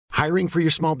Hiring for your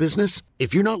small business?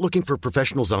 If you're not looking for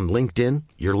professionals on LinkedIn,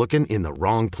 you're looking in the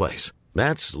wrong place.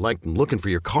 That's like looking for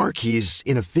your car keys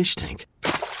in a fish tank.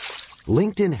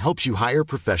 LinkedIn helps you hire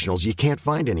professionals you can't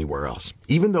find anywhere else,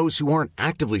 even those who aren't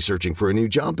actively searching for a new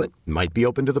job but might be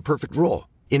open to the perfect role.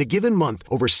 In a given month,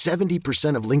 over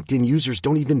 70% of LinkedIn users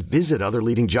don't even visit other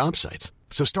leading job sites.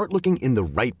 So start looking in the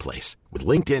right place. With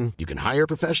LinkedIn, you can hire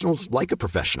professionals like a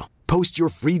professional. Post your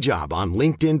free job on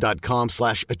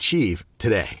linkedin.com/achieve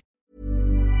today.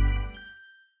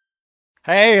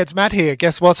 Hey, it's Matt here.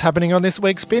 Guess what's happening on this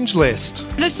week's binge list?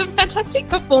 There's some fantastic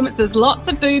performances, lots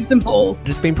of boobs and balls.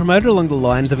 It's been promoted along the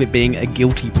lines of it being a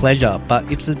guilty pleasure, but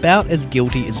it's about as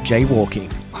guilty as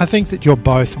jaywalking. I think that you're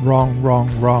both wrong.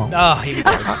 Here we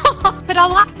go. But I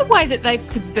like the way that they've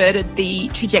subverted the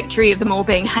trajectory of them all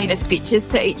being heinous bitches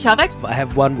to each other. I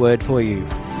have one word for you.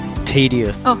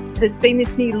 Tedious. Oh, there's been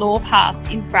this new law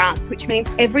passed in France, which means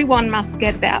everyone must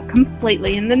get about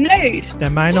completely in the nude. There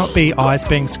may not be eyes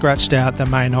being scratched out, there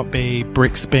may not be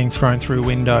bricks being thrown through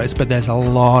windows, but there's a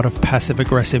lot of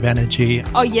passive-aggressive energy.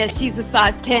 Oh yeah, she's a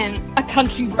size 10, a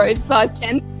country road size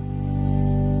 10.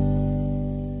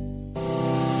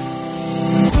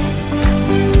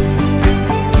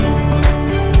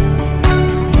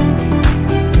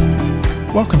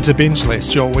 Welcome to Binge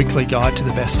List, your weekly guide to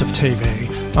the best of TV.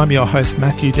 I'm your host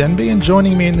Matthew Denby, and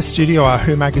joining me in the studio are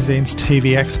Who Magazine's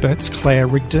TV experts Claire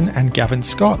Rigdon and Gavin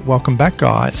Scott. Welcome back,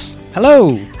 guys.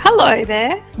 Hello. Hello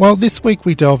there. Well, this week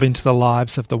we delve into the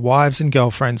lives of the wives and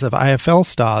girlfriends of AFL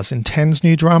stars in Ten's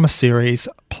new drama series,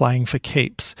 Playing for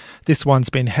Keeps. This one's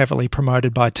been heavily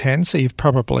promoted by Ten, so you've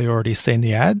probably already seen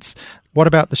the ads. What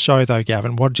about the show, though,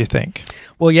 Gavin? What did you think?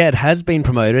 Well, yeah, it has been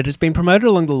promoted. It's been promoted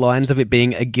along the lines of it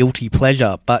being a guilty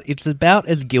pleasure, but it's about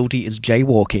as guilty as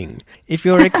jaywalking. If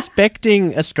you're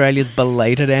expecting Australia's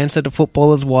belated answer to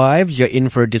Footballers' Wives, you're in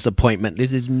for a disappointment.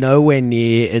 This is nowhere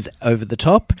near as over the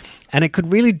top, and it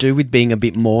could really do with being a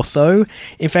bit more so.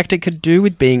 In fact, it could do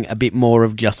with being a bit more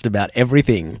of just about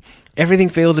everything. Everything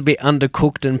feels a bit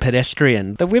undercooked and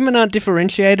pedestrian. The women aren't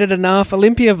differentiated enough.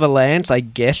 Olympia Valance, I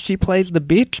guess she plays the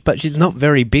bitch, but she's not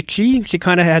very bitchy. She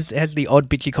kind of has the odd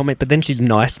bitchy comment, but then she's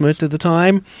nice most of the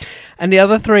time. And the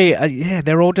other three,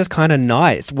 they're all just kind of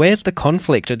nice. Where's the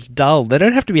conflict? It's dull. They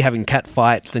don't have to be having cat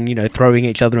fights and, throwing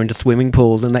each other into swimming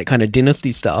pools and that kind of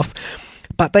dynasty stuff.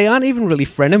 But they aren't even really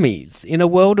frenemies. In a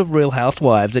world of Real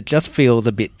Housewives, it just feels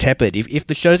a bit tepid. If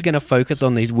the show's going to focus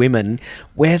on these women,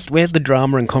 where's the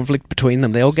drama and conflict between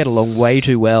them? They all get along way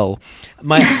too well.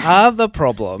 My other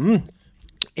problem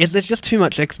is there's just too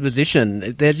much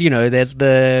exposition. There's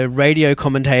the radio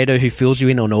commentator who fills you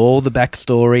in on all the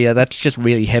backstory. That's just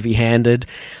really heavy-handed.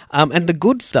 And the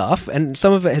good stuff, and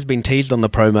some of it has been teased on the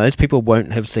promos, people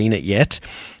won't have seen it yet.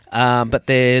 But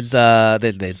there's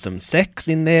some sex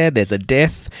in there. There's a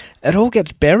death. It all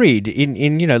gets buried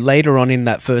in later on in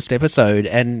that first episode.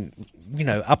 And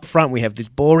up front we have this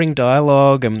boring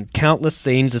dialogue and countless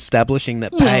scenes establishing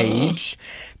that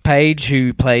Paige,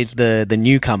 who plays the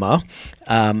newcomer,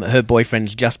 her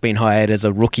boyfriend's just been hired as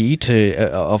a rookie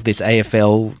of this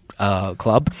AFL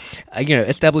club,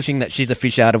 establishing that she's a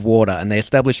fish out of water, and they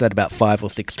establish that about 5 or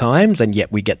 6 times, and yet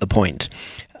we get the point.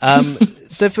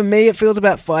 So for me, it feels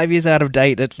about 5 years out of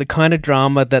date. It's the kind of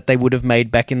drama that they would have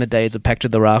made back in the days of Pact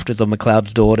of the Rafters or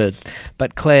McLeod's Daughters.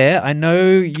 But Claire, I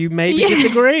know you maybe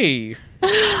disagree.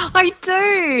 I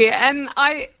do, and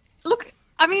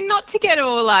not to get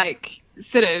all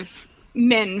sort of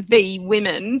men v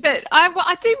women, but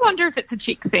I do wonder if it's a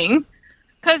chick thing.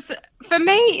 Because for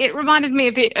me, it reminded me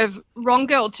a bit of Wrong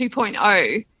Girl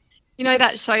 2.0. You know,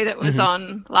 that show that was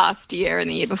on last year and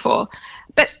the year before.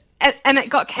 And it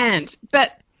got canned.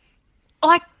 But,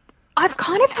 I've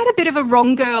kind of had a bit of a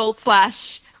Wrong Girl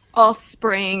 /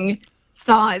 Offspring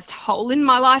sized hole in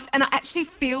my life. And I actually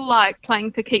feel like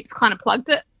Playing for Keeps kind of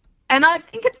plugged it. And I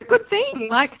think it's a good thing.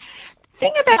 The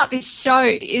thing about this show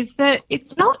is that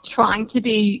it's not trying to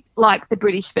be like the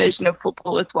British version of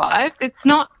Footballers' Wives. It's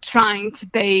not trying to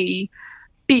be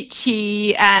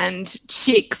bitchy and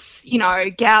chicks,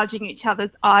 gouging each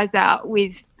other's eyes out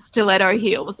with stiletto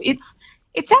heels.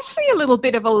 It's actually a little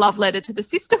bit of a love letter to the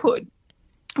sisterhood,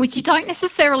 which you don't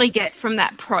necessarily get from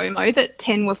that promo that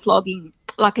Ten were flogging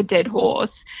like a dead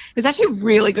horse. It was actually a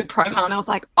really good promo, and I was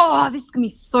like, oh, this is going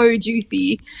to be so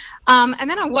juicy. And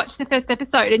then I watched the first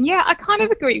episode, and I kind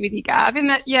of agree with you, Gav, in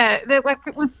that,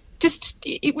 it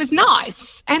was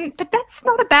nice. But that's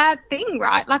not a bad thing,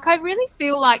 right? I really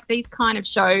feel like these kind of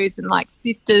shows and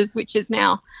Sisters, which has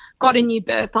now got a new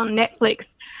birth on Netflix,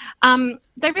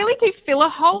 they really do fill a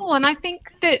hole. And I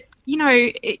think that,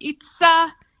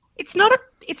 it's not a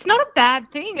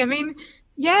bad thing. I mean,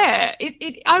 Yeah,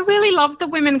 I really love the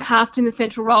women cast in the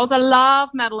central roles. I love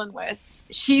Madeline West.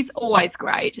 She's always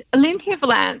great. Olympia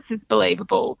Valance is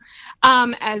believable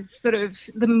as sort of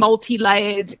the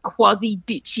multi-layered,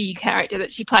 quasi-bitchy character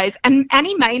that she plays. And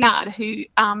Annie Maynard, who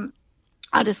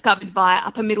I discovered via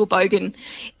Upper Middle Bogan,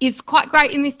 is quite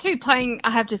great in this too, playing,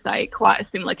 I have to say, quite a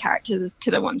similar character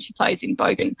to the one she plays in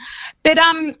Bogan.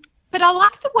 But I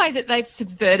like the way that they've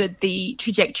subverted the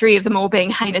trajectory of them all being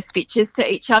heinous bitches to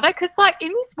each other, because, like,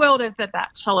 in this world of The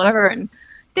Bachelor, and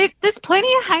there's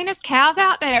plenty of heinous cows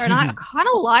out there, and I kind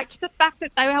of liked the fact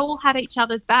that they all had each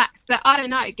other's backs. But I don't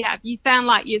know, Gab, you sound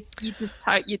like you're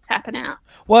tapping out.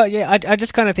 Well, yeah, I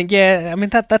just kind of think, yeah, I mean,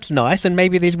 that's nice, and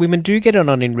maybe these women do get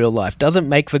on in real life. Doesn't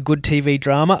make for good TV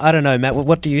drama. I don't know, Matt,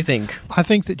 what do you think? I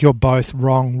think that you're both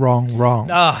wrong.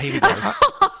 Oh, here we go.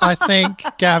 I think,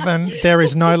 Gavin, there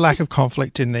is no lack of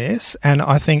conflict in this, and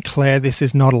I think, Claire, this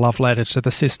is not a love letter to the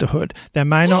sisterhood. There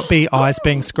may not be eyes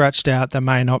being scratched out, there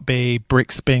may not be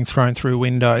bricks being thrown through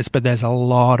windows, but there's a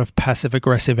lot of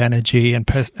passive-aggressive energy and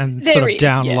sort of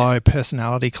down-low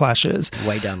personality clashes.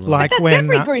 Way down low. Like but that's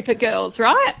every group of girls,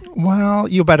 right? Well,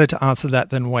 you're better to answer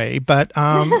that than we. But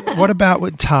what about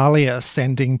with Talia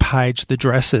sending Paige the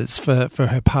dresses for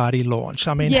her party launch?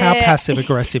 I mean, how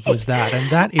passive-aggressive was that?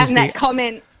 And that is that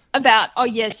comment about, oh,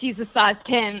 yeah, she's a size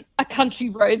 10, a country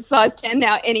road size 10.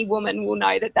 Now, any woman will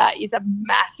know that is a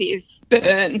massive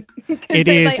burn. It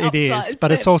is.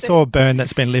 But it's also a burn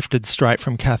that's been lifted straight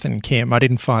from Kath and Kim. I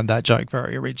didn't find that joke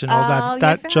very original.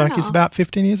 That joke is about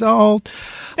 15 years old.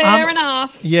 Fair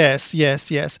enough. Yes.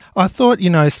 I thought,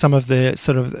 some of the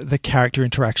sort of the character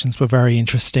interactions were very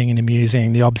interesting and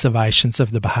amusing. The observations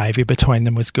of the behaviour between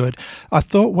them was good. I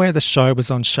thought where the show was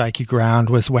on shaky ground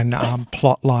was when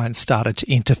plot lines started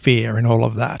to interfere and all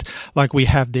of that. Like, we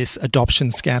have this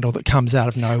adoption scandal that comes out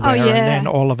of nowhere, and then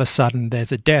all of a sudden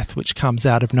there's a death which comes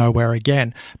out of nowhere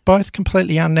again. Both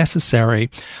completely unnecessary.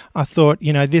 I thought,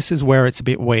 this is where it's a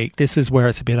bit weak. This is where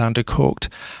it's a bit undercooked.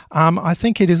 I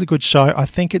think it is a good show. I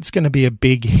think it's going to be a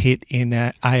big hit in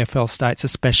AFL states,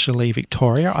 especially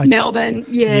Victoria. Melbourne,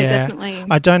 definitely.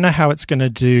 I don't know how it's going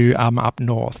to do up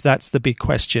north. That's the big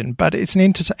question. But it's an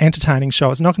entertaining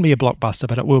show. It's not going to be a blockbuster,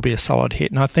 but it will be a solid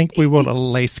hit. And I think we will at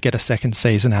least get a second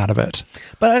season out of it.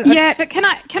 But can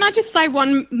I just say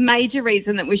one major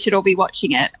reason that we should all be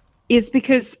watching it is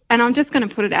because, and I'm just going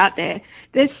to put it out there,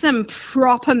 there's some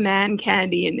proper man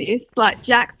candy in this. Like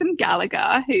Jackson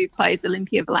Gallagher, who plays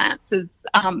Olympia Valance's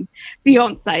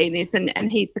fiance in this,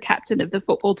 and he's the captain of the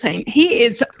football team. He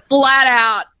is flat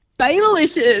out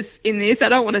Baylicious in this. I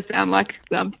don't want to sound like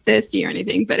I'm thirsty or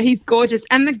anything, but he's gorgeous.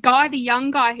 And the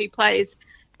young guy who plays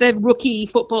the rookie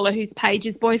footballer who's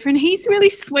Paige's boyfriend, he's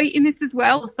really sweet in this as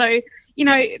well. So,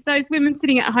 those women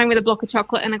sitting at home with a block of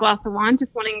chocolate and a glass of wine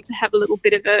just wanting to have a little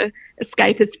bit of a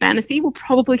escapist fantasy will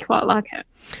probably quite like it.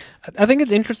 I think it's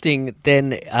interesting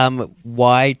then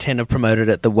why 10 have promoted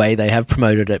it the way they have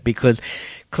promoted it, because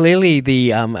clearly the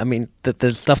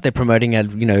stuff they're promoting as,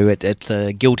 it's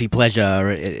a guilty pleasure.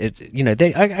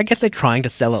 I guess they're trying to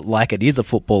sell it like it is a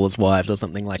footballer's wives or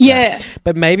something like that.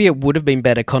 But maybe it would have been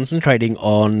better concentrating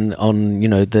on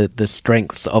the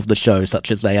strengths of the show, such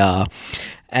as they are.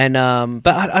 And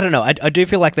but I don't know. I do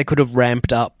feel like they could have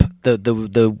ramped up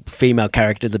the female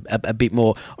characters a bit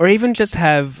more, or even just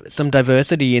have some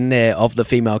diversity in there of the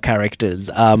female characters.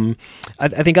 I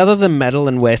think other than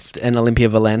Madeline West and Olympia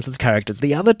Valance's characters,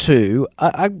 the other two,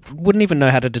 I wouldn't even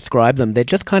know how to describe them. They're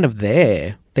just kind of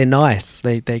there. They're nice.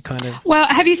 They kind of. Well,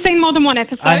 have you seen more than one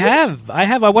episode? I have.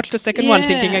 I watched the second one,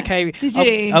 thinking,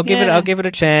 okay, I'll give it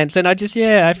a chance, and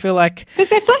I feel like because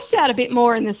they're fleshed out a bit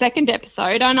more in the second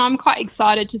episode, and I'm quite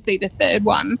excited to see the third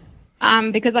one.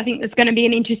 Because I think there's going to be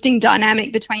an interesting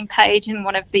dynamic between Paige and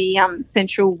one of the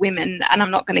central women, and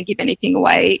I'm not going to give anything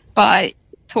away by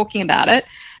talking about it.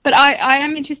 But I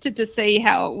am interested to see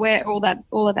where all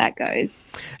of that goes.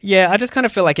 Yeah, I just kind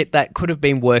of feel like that could have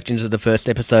been worked into the first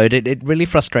episode. It really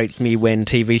frustrates me when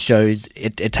TV shows,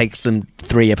 it takes them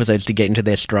 3 episodes to get into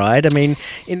their stride. I mean,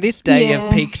 in this day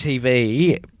of peak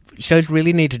TV, shows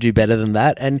really need to do better than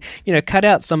that, and cut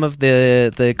out some of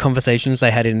the conversations they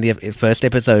had in the first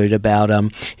episode about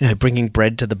bringing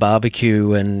bread to the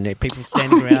barbecue and people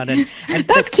standing around and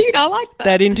that's cute. I like that.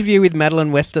 That interview with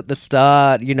Madeline West at the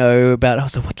start, about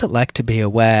so what's it like to be a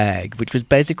wag, which was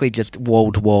basically just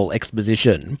wall-to-wall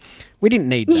exposition. We didn't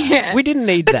need that. Yeah. We didn't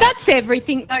need but that. But that's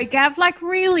everything though, Gav. Like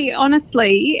really,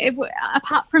 honestly,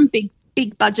 apart from big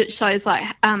budget shows like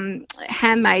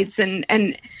Handmaids and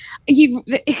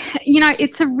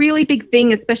it's a really big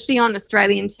thing, especially on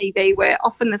Australian TV, where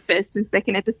often the first and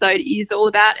second episode is all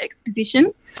about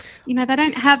exposition. you know, they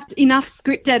don't have enough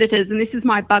script editors, and this is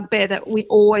my bugbear that we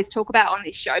always talk about on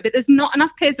this show, but there's not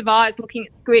enough pairs of eyes looking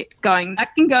at scripts going,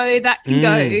 that can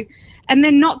go, and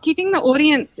then not giving the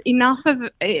audience enough of,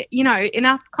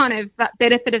 enough kind of that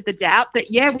benefit of the doubt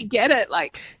that, yeah, we get it,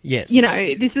 like, yes, you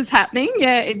know, this is happening.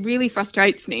 Yeah, it really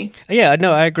frustrates me. Yeah,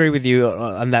 no, I agree with you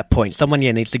on that point. Someone,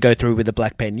 needs to go through with a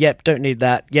black pen. Yep, don't need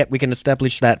that. Yep, we can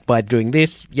establish that by doing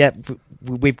this. Yep,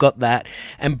 we've got that.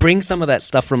 And bring some of that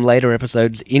stuff from later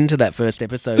episodes into that first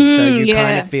episode so you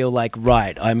kind of feel like,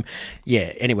 right,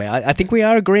 anyway, I think we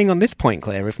are agreeing on this point,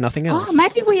 Claire, if nothing else. Oh,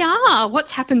 maybe we are.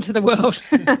 What's happened to the world?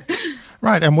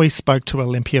 Right, and we spoke to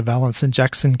Olympia Valance and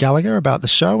Jackson Gallagher about the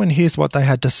show, and here's what they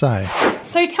had to say.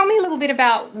 So tell me a little bit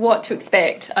about what to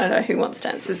expect. I don't know who wants to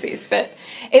answer this, but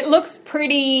it looks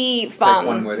pretty fun. Take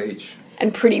one word each.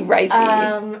 And pretty racy.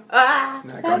 No, go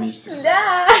on, you just... Okay,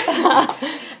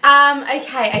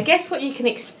 I guess what you can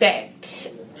expect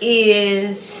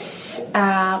is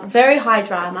very high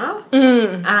drama.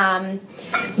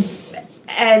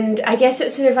 And I guess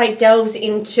it sort of like delves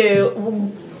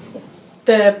into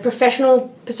the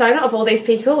professional persona of all these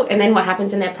people and then what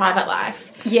happens in their private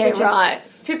life. Yeah, which right. is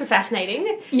super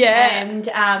fascinating. Yeah.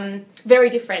 And very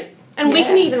different. And we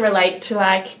can even relate to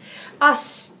like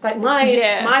us, like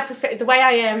the way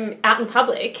I am out in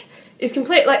public is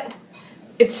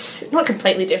it's not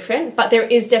completely different, but there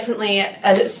is definitely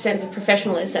a sense of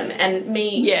professionalism, and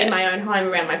me in my own home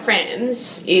around my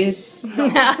friends is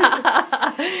not.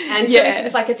 And so it's sort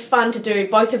of like it's fun to do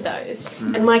both of those.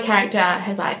 And my character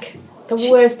has like the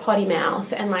worst potty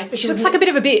mouth, and like she looks like a bit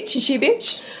of a bitch. Is she a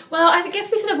bitch? Well, I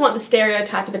guess we sort of want the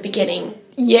stereotype at the beginning.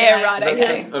 Yeah, right.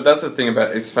 Okay. That's the thing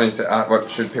about it's funny to say what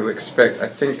should people expect. I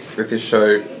think with this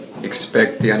show,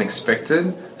 expect the unexpected.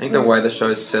 I think the way the show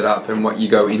is set up and what you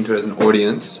go into as an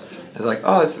audience is like,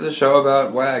 oh, this is a show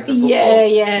about wags and football.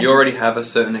 Yeah. You already have a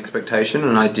certain expectation and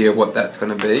an idea of what that's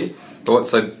going to be. But what's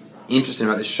so interesting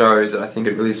about this show is that I think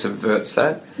it really subverts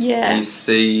that. Yeah. And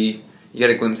you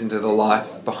get a glimpse into the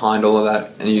life behind all of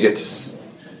that, and you get to,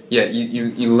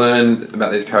 you learn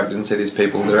about these characters and see these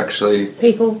people that are actually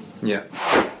people. Yeah.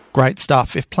 Great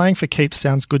stuff. If Playing for Keeps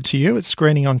sounds good to you, it's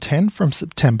screening on 10 from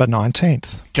September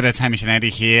 19th. G'day, it's Hamish and Andy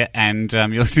here, and you're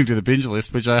listening to The Binge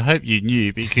List, which I hope you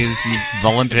knew because you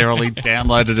voluntarily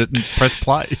downloaded it and pressed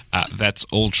play. That's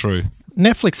all true.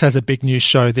 Netflix has a big new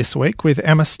show this week with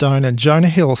Emma Stone and Jonah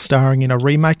Hill starring in a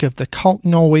remake of the cult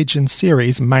Norwegian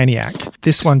series Maniac.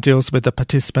 This one deals with the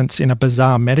participants in a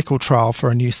bizarre medical trial for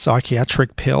a new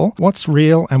psychiatric pill. What's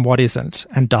real and what isn't,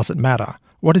 and does it matter?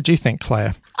 What did you think,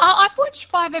 Claire? I've watched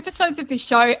 5 episodes of this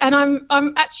show and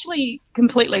I'm actually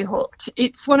completely hooked.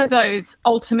 It's one of those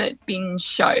ultimate binge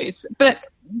shows, but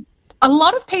a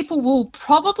lot of people will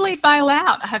probably bail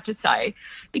out, I have to say,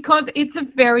 because it's a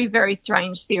very, very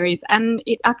strange series, and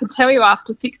I can tell you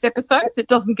after 6 episodes it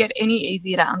doesn't get any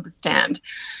easier to understand.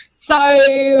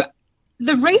 So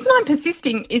the reason I'm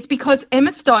persisting is because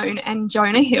Emma Stone and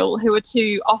Jonah Hill, who are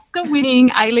 2 Oscar-winning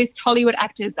A-list Hollywood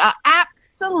actors, are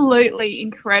absolutely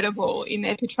incredible in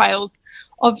their portrayals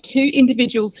of 2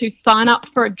 individuals who sign up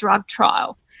for a drug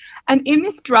trial. And in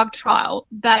this drug trial,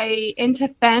 they enter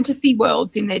fantasy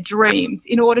worlds in their dreams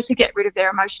in order to get rid of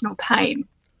their emotional pain.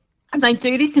 And they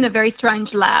do this in a very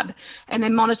strange lab, and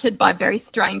they're monitored by very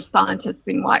strange scientists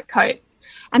in white coats.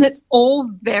 And it's all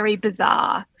very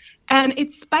bizarre. And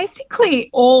it's basically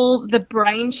all the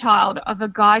brainchild of a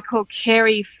guy called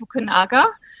Cary Fukunaga,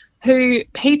 who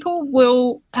people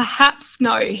will perhaps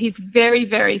know. He's very,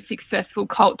 very successful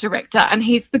cult director, and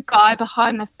he's the guy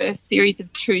behind the first series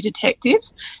of True Detective,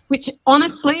 which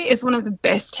honestly is one of the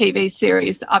best TV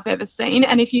series I've ever seen.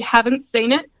 And if you haven't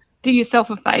seen it, do yourself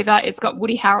a favour. It's got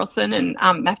Woody Harrelson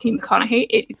and Matthew McConaughey.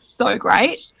 It's so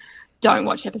great. Don't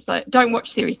watch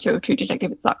series 2 of True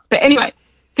Detective. It sucks. But anyway,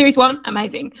 series 1,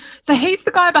 amazing. So he's the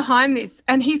guy behind this,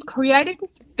 and he's created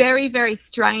this very, very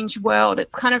strange world.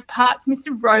 It's kind of parts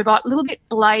Mr. Robot, a little bit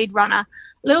Blade Runner,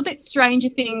 a little bit Stranger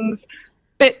Things,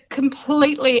 but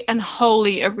completely and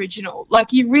wholly original.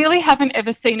 Like, you really haven't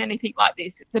ever seen anything like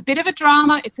this. It's a bit of a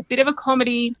drama. It's a bit of a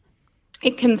comedy.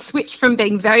 It can switch from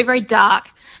being very, very dark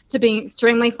to being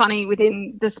extremely funny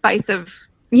within the space of,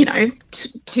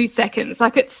 2 seconds.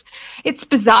 Like, it's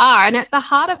bizarre. And at the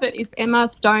heart of it is Emma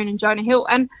Stone and Jonah Hill.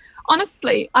 And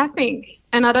honestly, I think,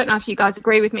 and I don't know if you guys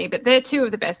agree with me, but they're 2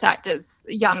 of the best actors,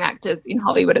 young actors in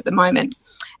Hollywood at the moment.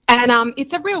 And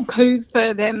it's a real coup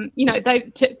for them.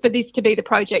 For this to be the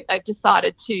project they've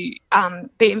decided to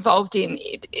be involved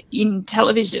in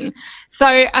television. So,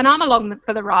 and I'm along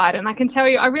for the ride. And I can tell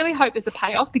you, I really hope there's a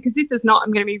payoff, because if there's not,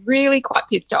 I'm going to be really quite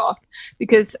pissed off,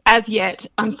 because as yet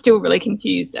I'm still really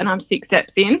confused and I'm 6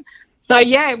 eps in. So,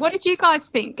 yeah, what did you guys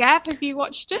think? Gav, have you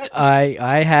watched it?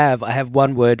 I have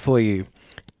one word for you.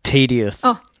 Tedious.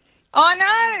 Oh,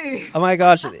 no! Oh my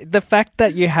gosh, the fact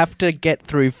that you have to get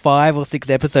through 5 or 6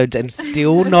 episodes and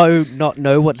still not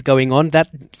know what's going on, that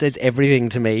says everything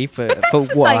to me for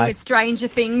why. Same with Stranger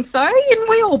Things, though, and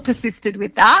we all persisted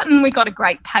with that, and we got a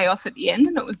great payoff at the end,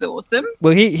 and it was awesome.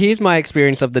 Well, here's my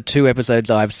experience of the 2 episodes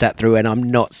I've sat through, and I'm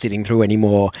not sitting through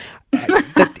anymore.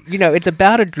 It's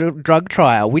about a drug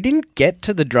trial. We didn't get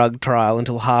to the drug trial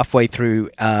until halfway through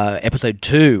episode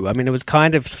 2. I mean, it was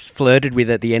kind of flirted with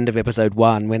at the end of episode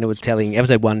 1 when it was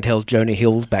episode 1 tells Jonah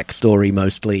Hill's backstory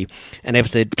mostly, and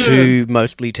episode 2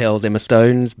 mostly tells Emma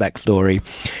Stone's backstory.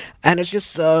 And it's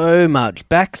just so much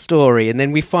backstory. And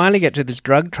then we finally get to this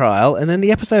drug trial, and then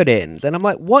the episode ends. And I'm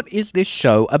like, what is this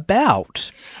show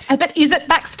about? But is it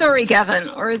backstory, Gavin?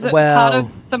 Or is it part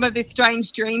of some of this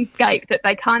strange dreamscape that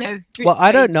they kind of... Well,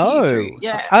 I don't know.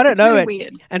 Yeah, I don't know. Really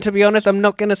weird. And to be honest, I'm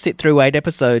not going to sit through 8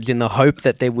 episodes in the hope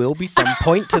that there will be some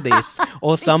point to this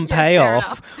or some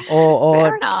payoff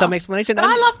or some explanation. But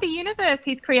I love the universe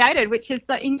he's created, which is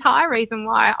the entire reason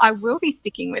why I will be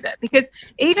sticking with it. Because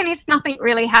even if nothing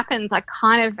really happens, I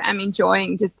kind of am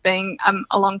enjoying just being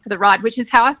along for the ride, which is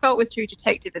how I felt with True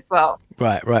Detective as well.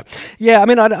 Right. Yeah, I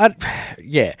mean, I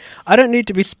don't need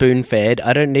to be spoon-fed.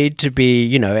 I don't need to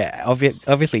be,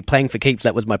 obviously playing for keeps.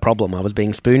 That was my problem. I was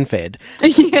being spoon-fed.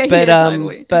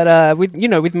 Totally. But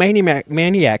with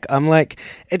Maniac, I'm like,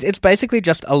 it's basically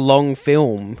just a long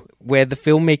film where the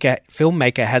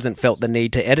filmmaker hasn't felt the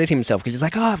need to edit himself because he's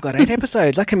like, I've got 8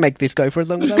 episodes. I can make this go for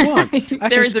as long as I want.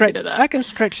 I can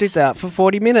stretch this out for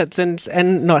 40 minutes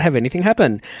and not have anything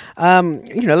happen.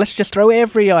 Let's just throw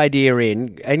every idea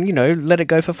in and, let it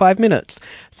go for 5 minutes.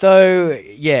 So,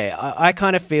 yeah, I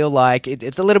kind of feel like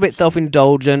it's a little bit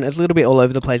self-indulgent. It's a little bit all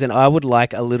over the place, and I would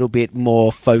like a little bit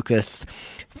more focus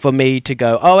for me to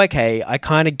go, okay, I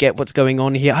kind of get what's going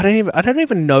on here. I don't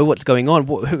even know what's going on.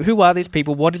 Who are these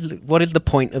people? What is the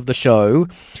point of the show?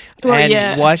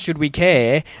 Why should we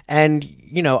care? And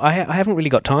I haven't really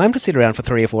got time to sit around for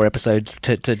 3 or 4 episodes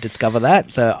to discover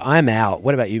that. So I'm out.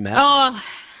 What about you, Matt? Oh.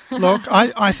 Look,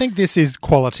 I think this is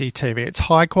quality TV. It's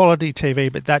high quality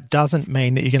TV, but that doesn't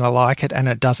mean that you're going to like it, and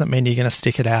it doesn't mean you're going to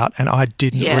stick it out. And I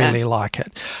didn't really like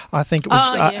it. I think it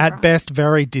was at best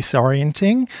very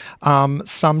disorienting,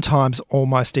 sometimes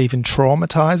almost even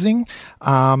traumatizing.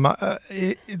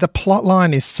 The plot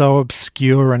line is so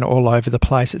obscure and all over the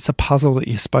place. It's a puzzle that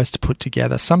you're supposed to put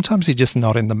together. Sometimes you're just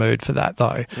not in the mood for that,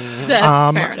 though.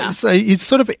 That's fair enough. So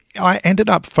I ended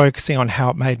up focusing on how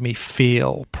it made me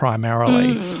feel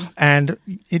primarily. And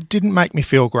it didn't make me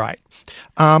feel great.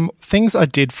 Things I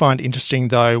did find interesting,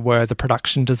 though, were the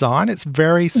production design. It's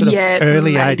very sort of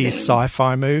early amazing. 80s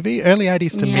sci-fi movie, early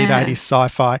 80s to mid-80s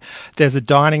sci-fi. There's a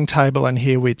dining table in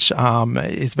here which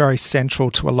is very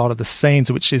central to a lot of the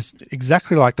scenes, which is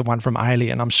exactly like the one from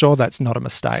Alien. I'm sure that's not a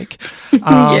mistake.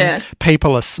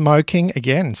 People are smoking,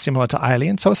 again, similar to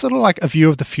Alien. So it's sort of like a view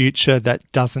of the future that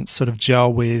doesn't sort of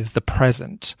gel with the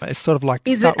present. It's sort of like...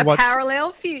 Is it a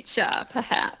parallel future,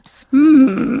 perhaps?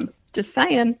 Just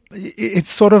saying. It's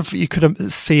sort of, you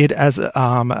could see it as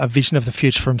a vision of the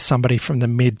future from somebody from the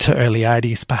mid to early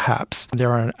 80s, perhaps.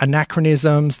 There are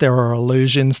anachronisms, there are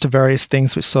allusions to various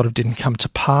things which sort of didn't come to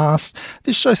pass.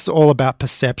 This show's all about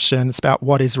perception. It's about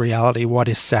what is reality, what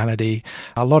is sanity,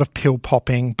 a lot of pill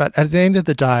popping. But at the end of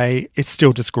the day, it's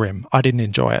still just grim. I didn't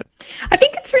enjoy it. I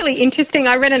think it's really interesting.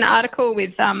 I read an article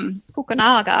with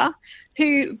Fukunaga,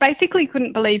 who basically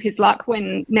couldn't believe his luck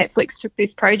when Netflix took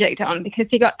this project on, because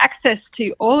he got access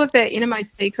to all of their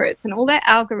innermost secrets and all their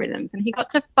algorithms, and he got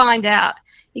to find out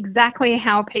exactly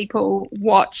how people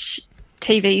watch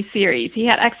TV series. He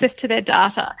had access to their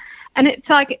data. And it's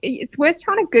like, it's worth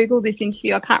trying to Google this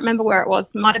interview. I can't remember where it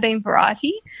was. It might have been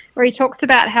Variety, where he talks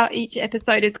about how each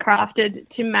episode is crafted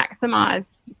to maximise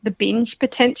the binge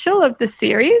potential of the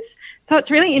series. So it's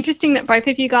really interesting that both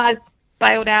of you guys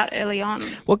bailed out early on.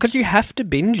 Well, because you have to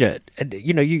binge it.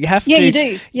 You have to. Yeah, you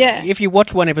do. Yeah. If you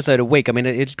watch 1 episode a week, I mean,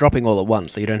 it's dropping all at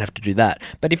once, so you don't have to do that.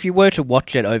 But if you were to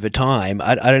watch it over time,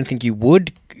 I don't think you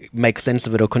would make sense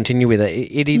of it or continue with it.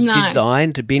 It is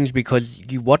designed to binge because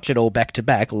you watch it all back to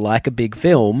back like a big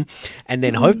film, and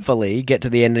then hopefully get to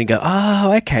the end and go,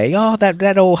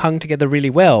 that all hung together really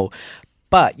well.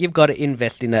 But you've got to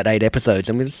invest in that 8 episodes.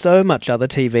 And with so much other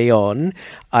TV on,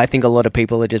 I think a lot of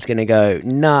people are just going to go,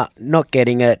 nah, not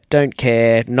getting it, don't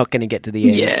care, not going to get to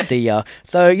the end, see ya.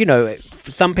 So,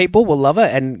 some people will love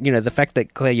it. And, the fact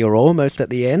that, Claire, you're almost at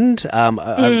the end,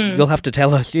 you'll have to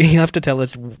tell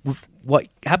us, what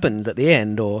happens at the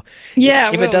end, or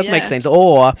if it does make sense.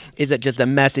 Or is it just a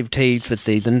massive tease for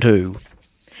season 2?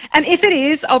 And if it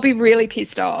is, I'll be really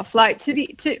pissed off. Like, to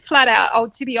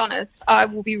be honest, I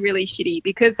will be really shitty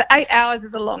because 8 hours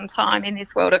is a long time in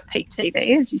this world of peak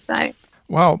TV, as you say.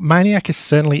 Well, Maniac is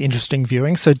certainly interesting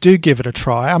viewing, so do give it a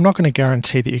try. I'm not going to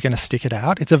guarantee that you're going to stick it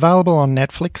out. It's available on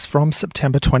Netflix from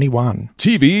September 21.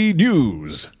 TV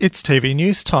News. It's TV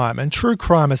news time, and true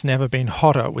crime has never been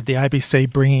hotter, with the ABC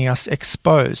bringing us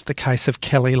Exposed, the case of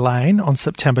Kelly Lane, on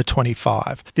September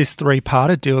 25. This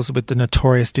three-parter deals with the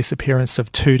notorious disappearance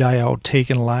of 2-day-old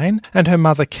Tegan Lane and her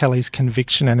mother Kelly's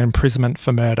conviction and imprisonment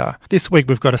for murder. This week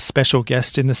we've got a special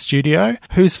guest in the studio,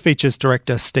 Who's features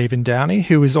director Stephen Downey,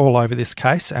 who is all over this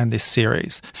case and this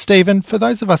series. Stephen, for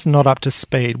those of us not up to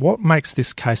speed, what makes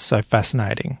this case so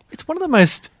fascinating? It's one of the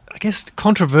most, I guess,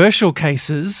 controversial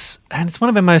cases, and it's one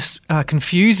of the most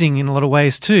confusing in a lot of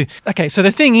ways too. Okay, so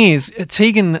the thing is,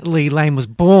 Tegan Lee Lane was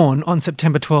born on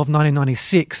September 12,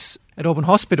 1996 at Auburn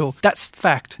Hospital. That's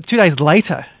fact. 2 days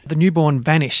later, the newborn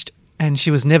vanished and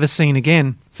she was never seen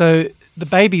again. So the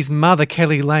baby's mother,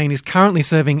 Kelly Lane, is currently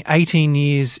serving 18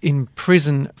 years in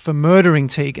prison for murdering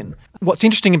Tegan. What's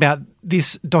interesting about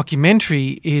this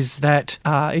documentary is that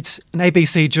it's an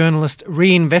ABC journalist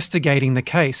reinvestigating the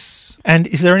case. And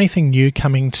is there anything new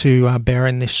coming to bear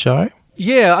in this show?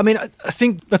 Yeah, I mean, I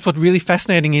think that's what's really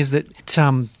fascinating is that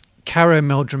Cara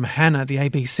Meldrum Hanna, the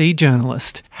ABC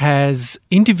journalist, has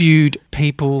interviewed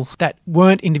people that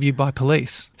weren't interviewed by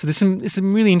police. So there's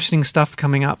some really interesting stuff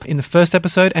coming up in the first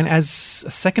episode, and as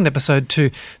a second episode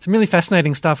too, some really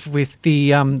fascinating stuff with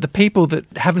the people that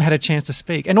haven't had a chance to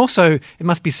speak. And also, it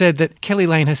must be said that Kelly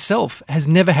Lane herself has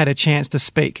never had a chance to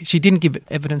speak. She didn't give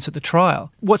evidence at the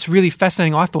trial. What's really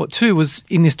fascinating, I thought too, was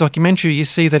in this documentary you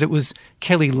see that it was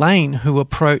Kelly Lane who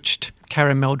approached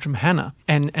Cara Meldrum Hanna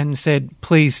and said,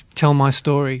 please tell my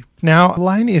story. Now,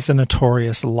 Lane is a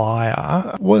notorious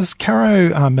liar. Was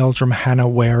Cara Meldrum Hanna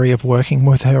wary of working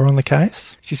with her on the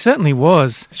case? She certainly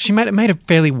was. She made her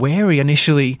fairly wary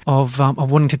initially of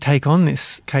wanting to take on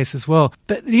this case as well.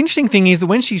 But the interesting thing is that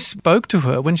when she actually spoke to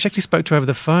her over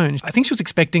the phone, I think she was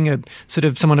expecting a sort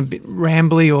of someone a bit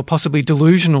rambly or possibly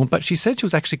delusional, but she said she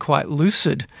was actually quite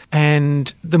lucid.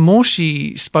 And the more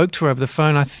she spoke to her over the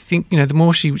phone, I think, the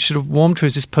more she sort of warmed to her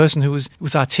as this person who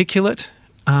was articulate,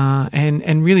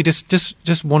 and really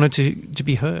just wanted to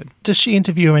be heard. Does she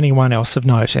interview anyone else of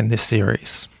note in this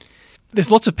series? There's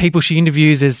lots of people she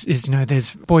interviews. There's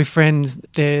boyfriends,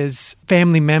 there's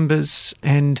family members,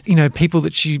 and people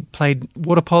that she played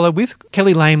water polo with.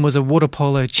 Kelly Lane was a water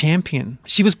polo champion.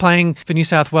 She was playing for New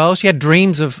South Wales. She had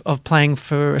dreams of playing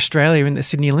for Australia in the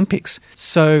Sydney Olympics.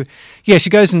 So yeah, she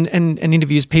goes and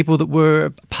interviews people that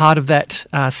were part of that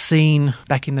scene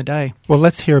back in the day. Well,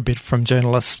 let's hear a bit from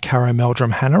journalist Cara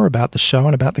Meldrum Hanna about the show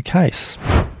and about the case.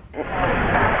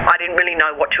 I didn't really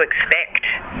know what to expect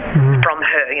from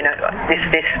her.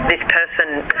 This person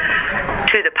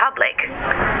to the public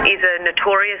is a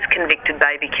notorious convicted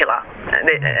baby killer, and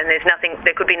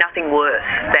there could be nothing worse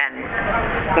than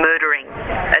murdering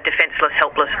a defenceless,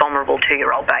 helpless, vulnerable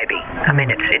 2-year-old baby. I mean,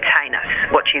 it's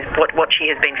heinous what she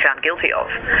has been found guilty of.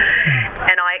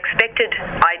 And I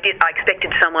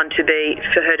expected someone for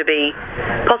her to be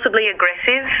possibly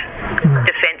aggressive,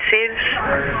 defensive,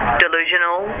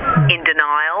 delusional, in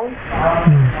denial,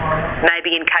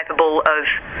 maybe incapable of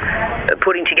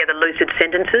putting together lucid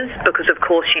sentences, because of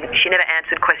course she never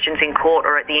answered questions in court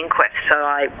or at the inquest, so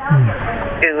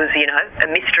it was a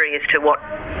mystery as to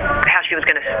how she was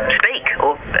going to speak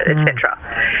or etc.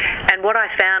 And what I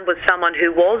found was someone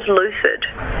who was lucid,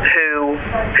 who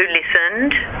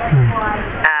listened,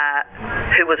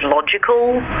 who was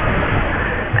logical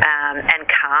and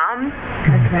calm.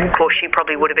 Okay. Of course, she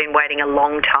probably would have been waiting a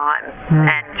long time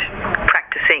and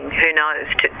practicing, who knows,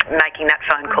 to making that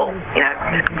phone call,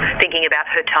 thinking about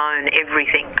her tone,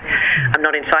 everything. I'm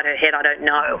not inside her head, I don't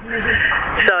know.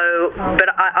 So, but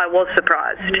I was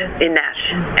surprised in that.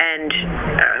 And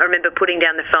I remember putting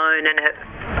down the phone, and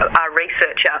our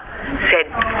researcher said,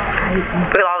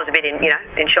 well, I was a bit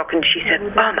in shock, and she said,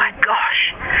 oh my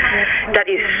gosh, that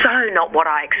is so not what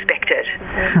I expected.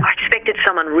 I expected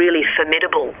someone really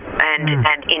formidable and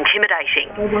intimidating.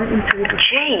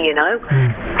 Gee,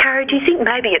 Cara, do you think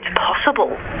maybe it's possible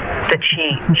that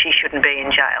she shouldn't be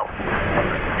in jail?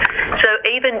 So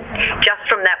even just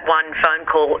from that one phone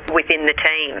call within the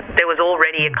team, there was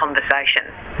already a conversation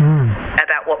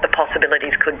about what the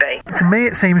possibilities could be. To me,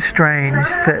 it seems strange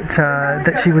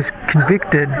that she was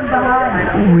convicted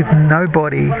with no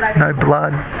body, no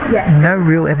blood, no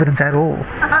real evidence at all.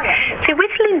 See,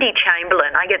 with Lindy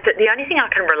Chamberlain, I get that. The only thing I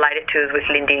can relate it to is with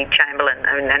Lindy Chamberlain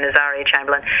and Azaria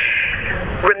Chamberlain.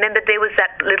 Remember, there was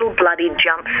that little bloody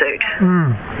jumpsuit,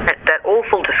 that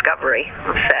awful discovery,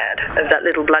 I'm sad, of that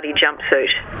little bloody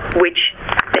jumpsuit, which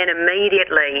then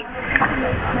immediately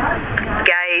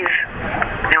gave,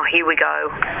 now here we go,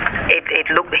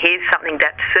 here's something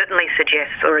that certainly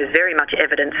suggests or is very much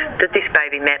evidence that this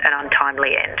baby met an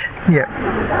untimely end. Yeah.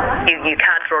 You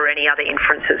can't draw any other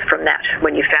inferences from that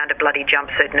when you found a bloody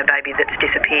jumpsuit and a baby that's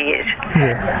disappeared.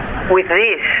 Yeah. With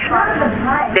this,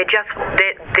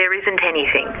 there isn't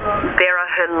anything. There are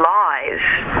her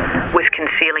lies with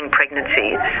concealing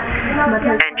pregnancies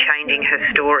and changing her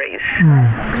stories.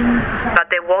 But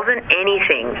there wasn't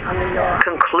anything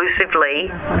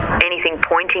conclusively, anything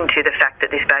pointing to the fact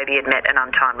that this baby had met an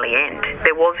untimely end.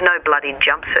 There was no bloody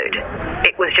jumpsuit.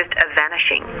 It was just a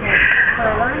vanishing.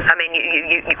 I mean,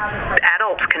 you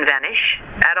adults can vanish,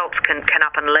 adults can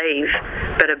up and leave,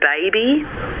 but a baby,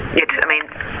 it's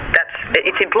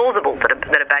implausible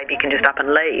that a baby can just up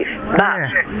and leave.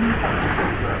 But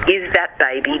is that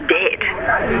baby dead?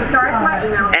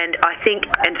 And I think,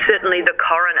 and certainly the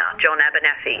coroner, John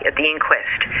Abernathy, at the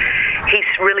inquest, he's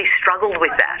really struggled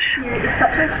with that,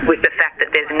 with the fact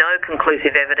that there's no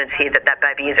conclusive evidence here that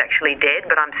baby is actually dead,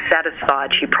 but I'm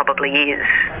satisfied she probably is.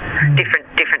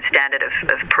 Different standard of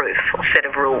proof or set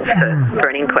of rules for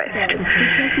an inquest.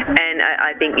 And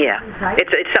I think,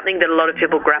 it's something that a lot of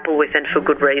people grapple with, and for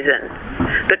good reason.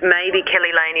 But maybe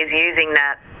Kelly Lane is using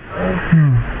that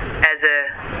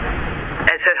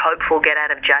as her hopeful get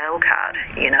out of jail card,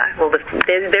 Well,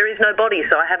 there is no body,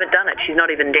 so I haven't done it. She's not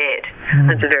even dead.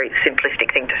 That's a very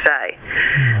simplistic thing to say.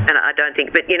 And I don't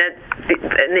think, but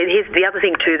here's the other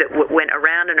thing too that went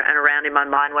around and around in my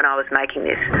mind when I was making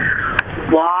this.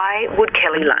 Why would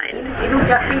Kelly Lane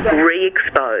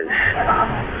re-expose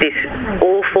this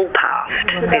awful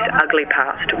past, this ugly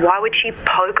past? Why would she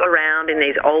poke around in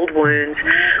these old wounds?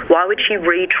 Why would she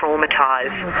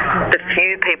re-traumatise the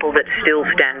few people that still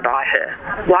stand by her?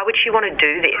 Why would she want to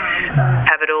do this?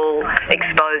 Have it all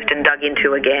exposed and dug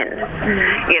into again?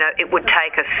 It would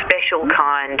take a special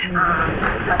kind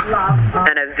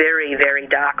and a very, very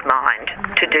dark mind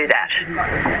to do that.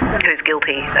 Who's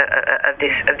guilty of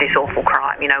this awful crime?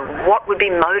 What would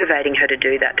be motivating her to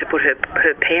do that? To put her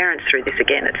parents through this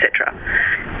again, etc.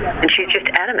 And she's just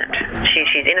adamant.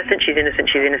 She's innocent. She's innocent.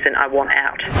 She's innocent. I want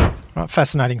out. Right,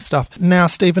 fascinating stuff. Now,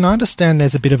 Stephen, I understand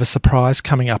there's a bit of a surprise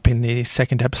coming up in the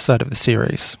second episode of the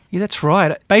series. Yeah, that's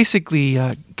right. Basically,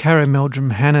 Cara Meldrum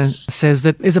Hanna says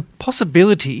that there's a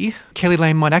possibility Kelly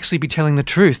Lane might actually be telling the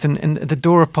truth, and the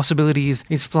door of possibility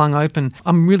is flung open.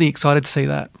 I'm really excited to see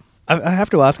that. I have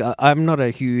to ask, I'm not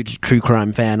a huge true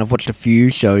crime fan. I've watched a few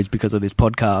shows because of this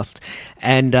podcast.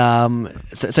 And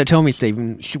so tell me,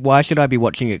 Stephen, why should I be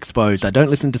watching Exposed? I don't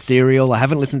listen to Serial. I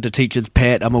haven't listened to Teacher's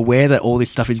Pet. I'm aware that all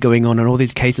this stuff is going on and all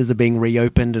these cases are being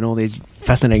reopened and all these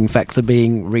fascinating facts are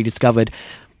being rediscovered,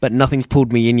 but nothing's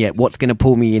pulled me in yet. What's going to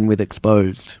pull me in with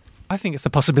Exposed? I think it's a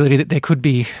possibility that there could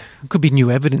be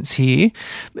new evidence here.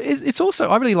 It's also,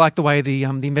 I really like the way the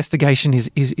investigation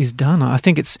is done. I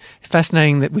think it's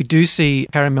fascinating that we do see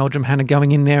Cara Meldrum Hanna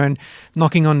going in there and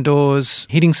knocking on doors,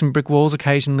 hitting some brick walls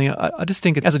occasionally. I just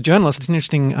think, as a journalist, it's an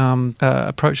interesting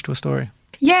approach to a story.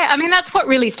 Yeah, I mean, that's what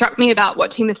really struck me about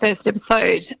watching the first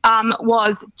episode,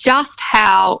 was just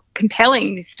how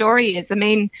compelling this story is. I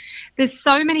mean, there's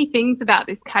so many things about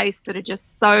this case that are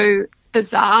just so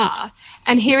bizarre,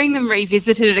 and hearing them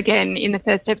revisited again in the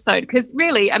first episode, because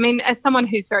really, I mean, as someone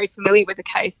who's very familiar with the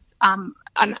case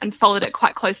and followed it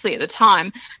quite closely at the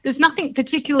time, there's nothing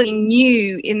particularly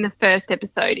new in the first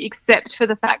episode except for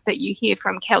the fact that you hear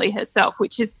from Kelly herself,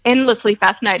 which is endlessly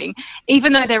fascinating,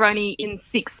 even though they're only in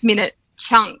 6-minute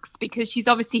chunks, because she's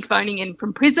obviously phoning in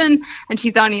from prison and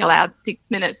she's only allowed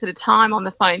 6 minutes at a time on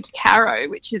the phone to Caro,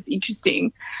 which is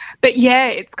interesting. But yeah,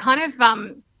 it's kind of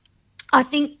I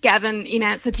think, Gavin, in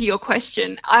answer to your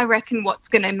question, I reckon what's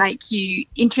going to make you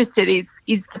interested is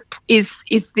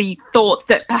the thought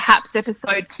that perhaps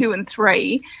episode 2 and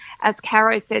 3, as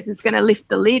Caro says, is going to lift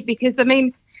the lid. Because, I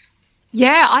mean,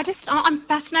 yeah, I'm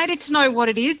fascinated to know what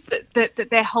it is that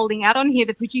they're holding out on here.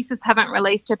 The producers haven't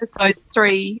released episodes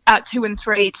 2 and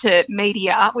 3 to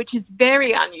media, which is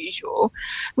very unusual,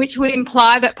 which would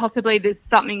imply that possibly there's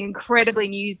something incredibly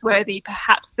newsworthy.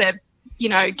 Perhaps they've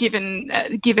given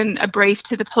a brief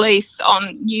to the police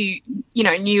on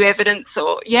new evidence,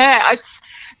 or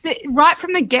right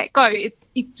from the get-go,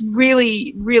 it's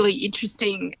really, really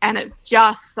interesting, and it's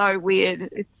just so weird.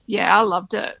 I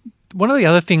loved it. One of the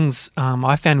other things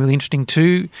I found really interesting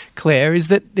too, Claire, is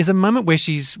that there's a moment where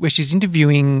she's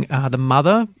interviewing the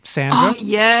mother, Sandra. Oh,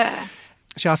 yeah.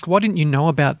 she asked, "Why didn't you know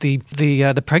about the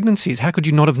pregnancies? How could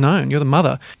you not have known? You're the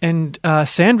mother." And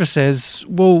Sandra says,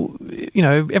 "Well,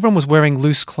 everyone was wearing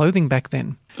loose clothing back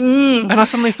then." And I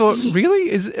suddenly thought,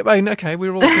 really? Okay, we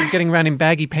were all sort of getting around in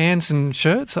baggy pants and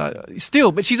shirts.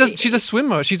 Still, but she's a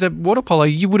swimmer. She's a water polo.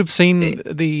 You would have seen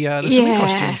the swimming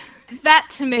costume. That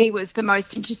to me was the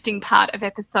most interesting part of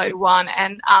episode 1,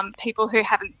 and people who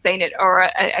haven't seen it or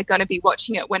are going to be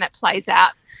watching it when it plays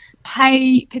out,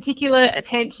 pay particular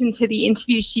attention to the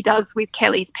interview she does with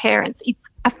Kelly's parents. It's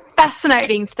a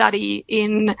fascinating study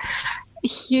in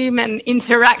human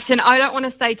interaction. I don't want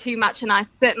to say too much, and I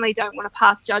certainly don't want to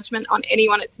pass judgment on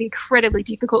anyone. It's an incredibly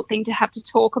difficult thing to have to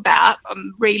talk about,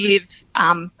 relive.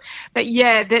 But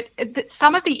yeah, that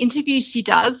some of the interviews she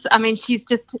does, I mean,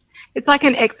 it's like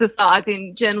an exercise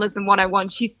in journalism 101.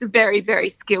 She's a very, very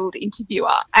skilled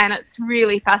interviewer, and it's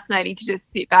really fascinating to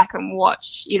just sit back and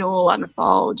watch it all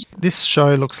unfold. This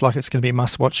show looks like it's going to be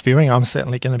must-watch viewing. I'm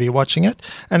certainly going to be watching it.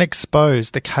 And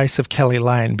Exposed, the case of Kelly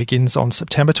Lane, begins on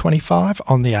September 25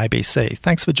 on the ABC.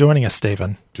 Thanks for joining us,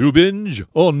 Stephen. To binge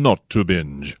or not to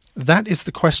binge? That is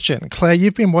the question. Claire,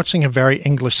 you've been watching A Very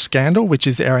English Scandal, which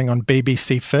is airing on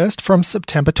BBC First from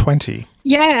September 20.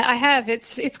 Yeah, I have.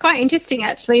 It's quite interesting,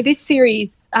 actually. This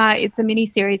series, it's a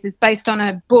mini-series, is based on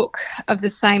a book of the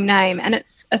same name, and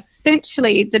it's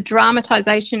essentially the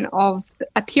dramatisation of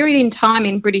a period in time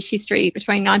in British history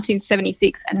between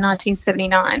 1976 and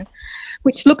 1979,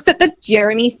 which looks at the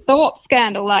Jeremy Thorpe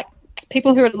scandal. Like,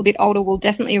 people who are a little bit older will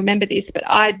definitely remember this, but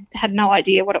I had no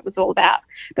idea what it was all about.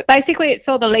 But basically it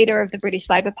saw the leader of the British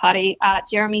Labour Party,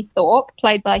 Jeremy Thorpe,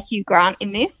 played by Hugh Grant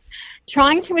in this,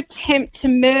 trying to attempt to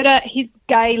murder his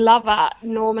gay lover,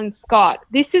 Norman Scott.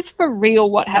 This is for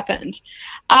real what happened.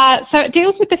 So it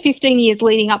deals with the 15 years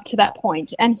leading up to that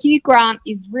point, and Hugh Grant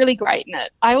is really great in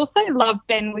it. I also love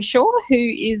Ben Whishaw, who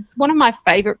is one of my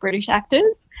favourite British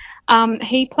actors.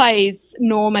 He plays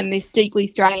Norman, this deeply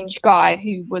strange guy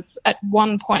who was at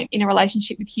one point in a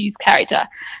relationship with Hugh's character.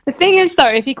 The thing is, though,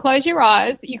 if you close your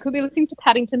eyes, you could be listening to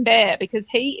Paddington Bear, because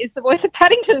he is the voice of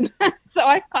Paddington. So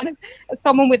I kind of, as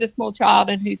someone with a small child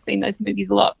and who's seen those movies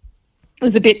a lot, it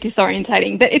was a bit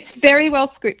disorientating. But it's very well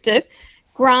scripted.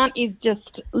 Grant is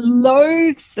just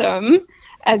loathsome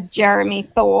as Jeremy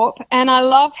Thorpe, and I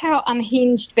love how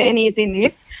unhinged Ben is in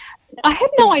this. I had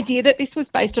no idea that this was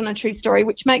based on a true story,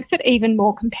 which makes it even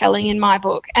more compelling in my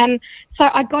book. And so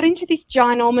I got into this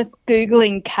ginormous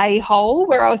Googling K-hole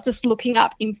where I was just looking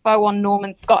up info on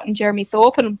Norman Scott and Jeremy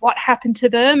Thorpe and what happened to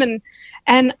them.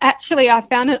 And actually I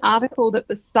found an article that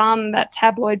The Sun, that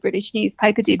tabloid British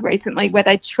newspaper, did recently, where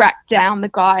they tracked down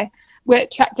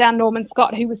Norman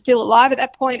Scott, who was still alive at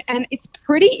that point. And it's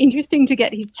pretty interesting to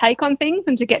get his take on things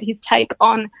and to get his take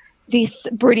on this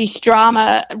British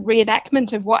drama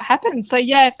reenactment of what happened. So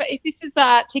yeah, if this is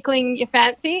tickling your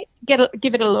fancy, give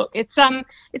it a look. It's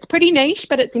pretty niche,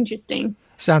 but it's interesting.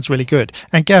 Sounds really good.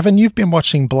 And Gavin, you've been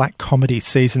watching Black Comedy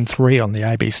Season 3 on the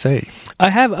ABC. I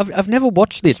have. I've never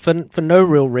watched this for no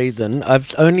real reason.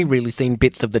 I've only really seen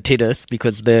bits of the Titus,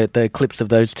 because the clips of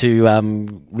those two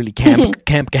really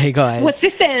camp gay guys. What's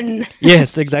this then?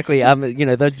 Yes, exactly.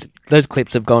 Those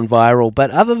clips have gone viral.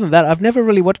 But other than that, I've never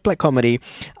really watched Black Comedy.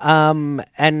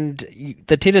 And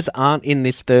the Titus aren't in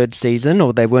this third season,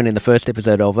 or they weren't in the first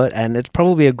episode of it. And it's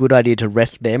probably a good idea to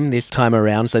rest them this time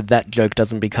around so that joke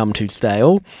doesn't become too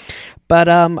stale. But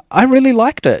I really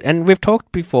liked it. And we've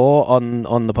talked before on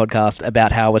the podcast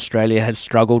about how Australia has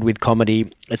struggled with comedy,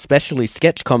 especially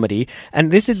sketch comedy, and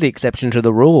this is the exception to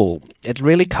the rule. It's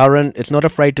really current, it's not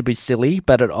afraid to be silly,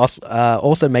 but it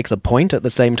also makes a point at the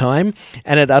same time,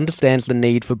 and it understands the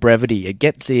need for brevity. It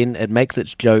gets in, it makes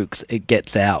its jokes, it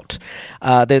gets out.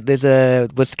 There's a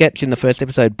sketch in the first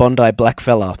episode, Bondi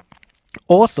Blackfella.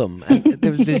 Awesome. And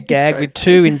there was this gag with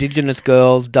two Indigenous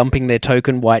girls dumping their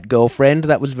token white girlfriend.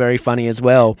 That was very funny as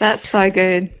well. That's so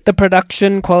good. The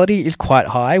production quality is quite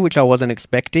high, which I wasn't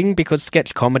expecting, because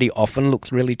sketch comedy often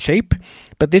looks really cheap,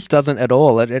 but this doesn't at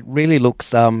all. It really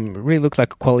looks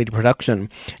like a quality production.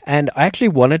 And I actually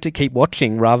wanted to keep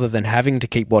watching rather than having to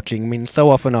keep watching. I mean, so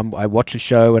often I watch a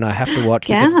show and I have to watch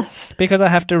because I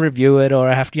have to review it, or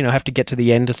I have to get to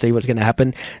the end to see what's going to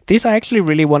happen. This I actually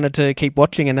really wanted to keep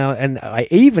watching, and I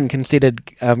even considered,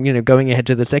 going ahead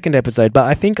to the second episode, but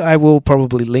I think I will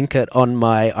probably link it on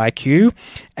my IQ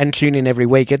and tune in every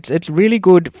week. It's really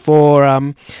good for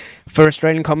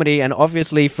Australian comedy, and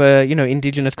obviously for,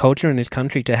 Indigenous culture in this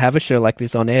country to have a show like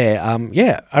this on air.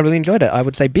 I really enjoyed it. I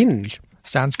would say binge.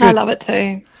 Sounds good. I love it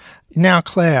too. Now,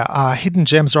 Claire, hidden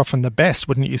gems are often the best,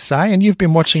 wouldn't you say? And you've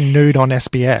been watching Nude on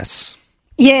SBS.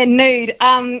 Yeah, Nude.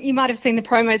 You might have seen the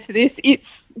promos for this.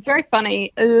 It's very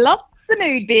funny. Lots of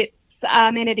nude bits.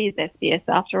 and it is SBS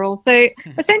after all. So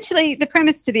essentially the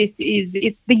premise to this is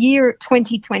it's the year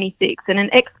 2026 and an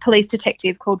ex-police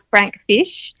detective called Frank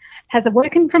Fish has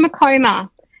awoken from a coma.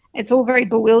 It's all very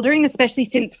bewildering, especially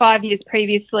since 5 years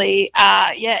previously,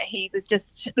 he was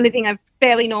just living a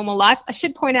fairly normal life. I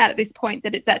should point out at this point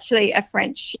that it's actually a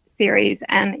French series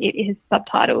and it has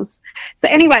subtitles. So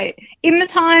anyway, in the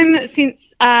time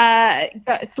since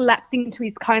lapsing into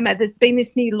his coma, there's been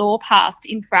this new law passed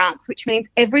in France, which means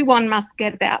everyone must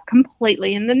get about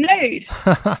completely in the nude.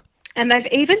 And they've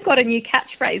even got a new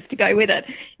catchphrase to go with it: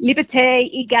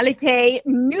 liberté, égalité,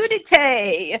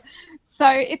 nudité. So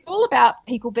it's all about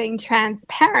people being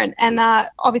transparent and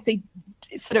obviously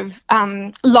sort of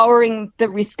lowering the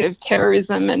risk of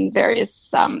terrorism and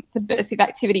various subversive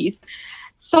activities.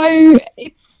 So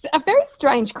it's a very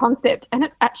strange concept and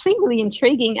it's actually really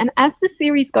intriguing. And as the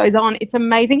series goes on, it's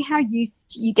amazing how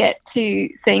used you get to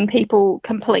seeing people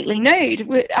completely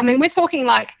nude. I mean, we're talking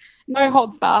like no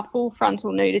holds bar, full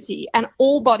frontal nudity and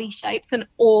all body shapes and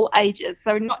all ages.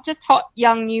 So not just hot,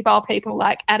 young, nubile people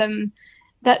like Adam,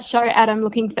 that show Adam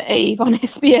Looking for Eve on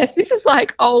SBS. This is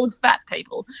like old fat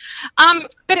people.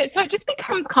 But it just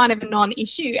becomes kind of a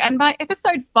non-issue. And by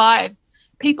episode 5,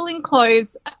 people in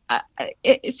clothes,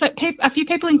 a few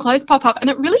people in clothes pop up and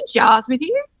it really jars with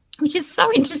you, which is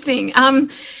so interesting.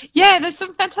 There's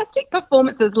some fantastic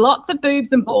performances, lots of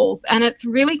boobs and balls, and it's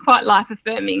really quite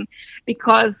life-affirming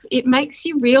because it makes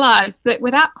you realise that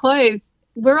without clothes,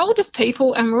 we're all just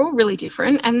people and we're all really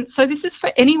different. And so this is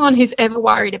for anyone who's ever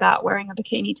worried about wearing a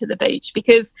bikini to the beach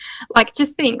because, like,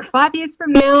 just think 5 years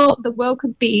from now, the world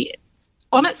could be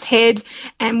on its head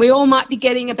and we all might be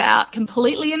getting about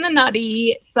completely in the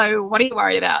nutty. So what are you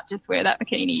worried about? Just wear that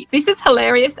bikini. This is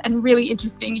hilarious and really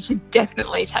interesting. You should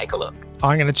definitely take a look.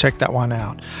 I'm going to check that one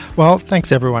out. Well,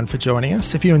 thanks everyone for joining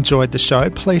us. If you enjoyed the show,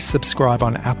 please subscribe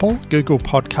on Apple, Google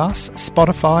Podcasts,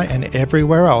 Spotify, and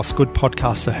everywhere else good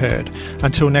podcasts are heard.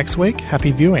 Until next week,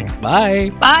 happy viewing. Bye.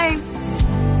 Bye.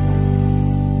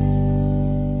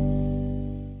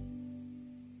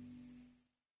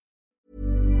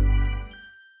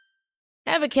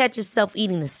 Ever catch yourself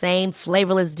eating the same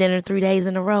flavorless dinner 3 days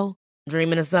in a row?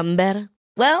 Dreaming of something better?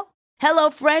 Well,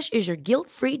 HelloFresh is your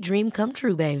guilt-free dream come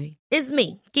true, baby. It's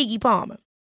me, Keke Palmer.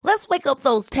 Let's wake up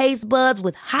those taste buds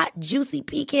with hot, juicy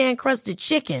pecan-crusted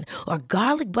chicken or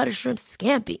garlic butter shrimp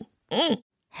scampi.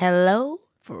 Hello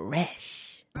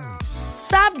Fresh.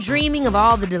 Stop dreaming of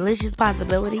all the delicious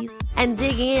possibilities and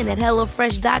dig in at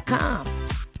HelloFresh.com.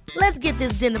 Let's get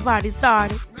this dinner party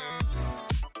started.